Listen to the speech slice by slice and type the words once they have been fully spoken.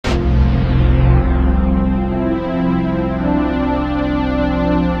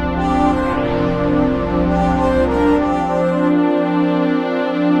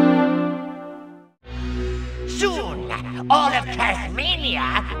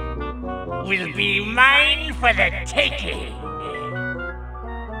will be mine for the taking.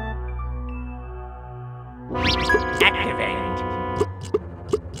 Activate.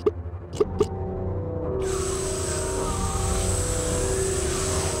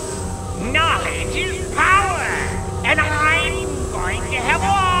 Knowledge is power, and I'm going to have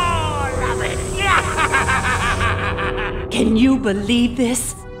all of it. Can you believe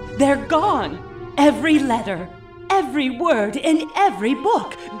this? They're gone. Every letter, every word in every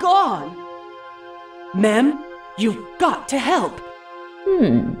book, gone. Mem, you've got to help.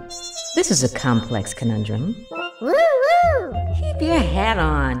 This is a complex conundrum. Woo-woo! Keep your hat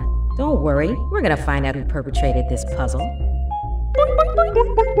on. Don't worry, we're gonna find out who perpetrated this puzzle.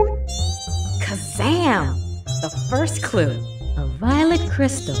 Kazam! The first clue. A violet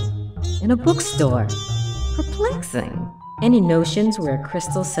crystal in a bookstore. Perplexing. Any notions where a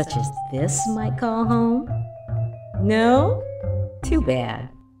crystal such as this might call home? No? Too bad.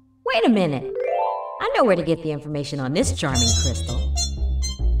 Wait a minute. I know where to get the information on this charming crystal.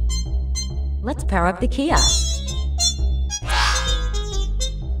 Let's power up the kiosk.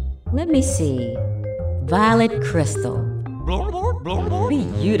 Let me see. Violet crystal.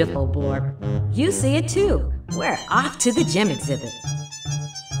 Beautiful, Blorp. You see it too. We're off to the gem exhibit.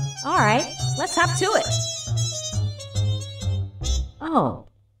 All right, let's hop to it. Oh,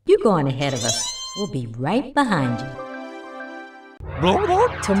 you go on ahead of us. We'll be right behind you.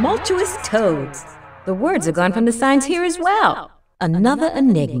 Tumultuous toads. The words are gone from the signs here as well. Another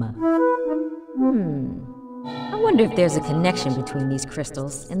enigma. I wonder if there's a connection between these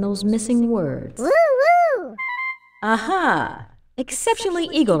crystals and those missing words. Woo-woo! Aha! Exceptionally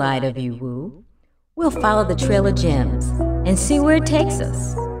eagle-eyed of you, Woo. We'll follow the trail of gems and see where it takes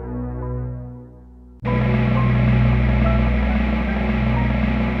us.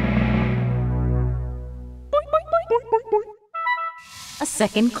 A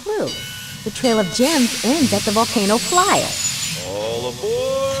second clue. The trail of gems ends at the volcano flyer. All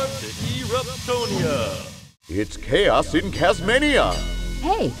aboard the Eruptonia! It's chaos in KazMania!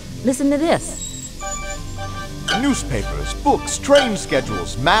 Hey, listen to this. Newspapers, books, train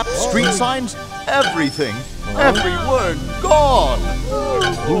schedules, maps, street signs, everything. Every word gone!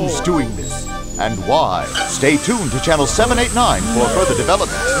 Who's doing this? And why? Stay tuned to Channel 789 for further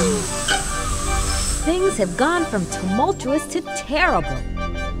developments. Things have gone from tumultuous to terrible.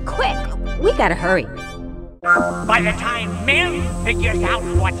 Quick, we gotta hurry. By the time Mem figures out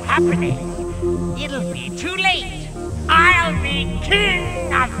what's happening, it'll be too late. I'll be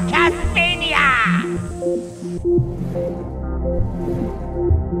king of KazMania!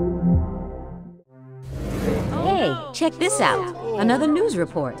 Hey, check this out. Another news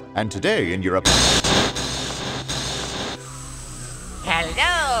report. And today in Europe...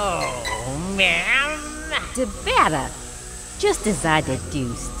 Hello, Mem. Debata. Just as I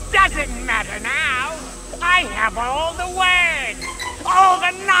deduced. Doesn't matter now. I have all the words, all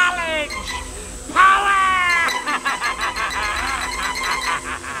the knowledge, power!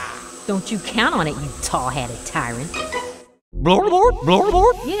 Don't you count on it, you tall-hatted tyrant.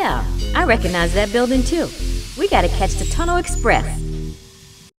 Blorp? Yeah, I recognize that building too. We gotta catch the Tunnel Express.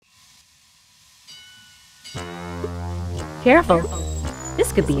 Careful.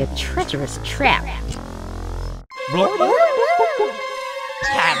 This could be a treacherous trap.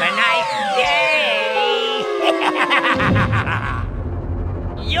 Have a nice day!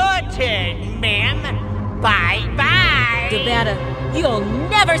 Your turn, Mem. Bye-bye! Debata, you'll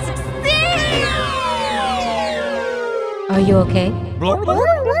never succeed! Are you okay?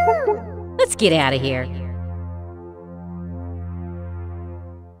 Let's get out of here.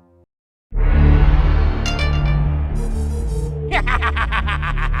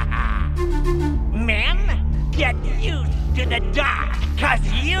 Mem, get used to the dark, 'cause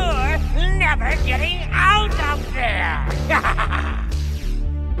you're never getting out of there!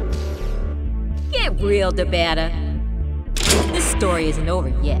 Get real, Debata. This story isn't over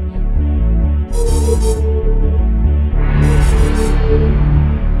yet.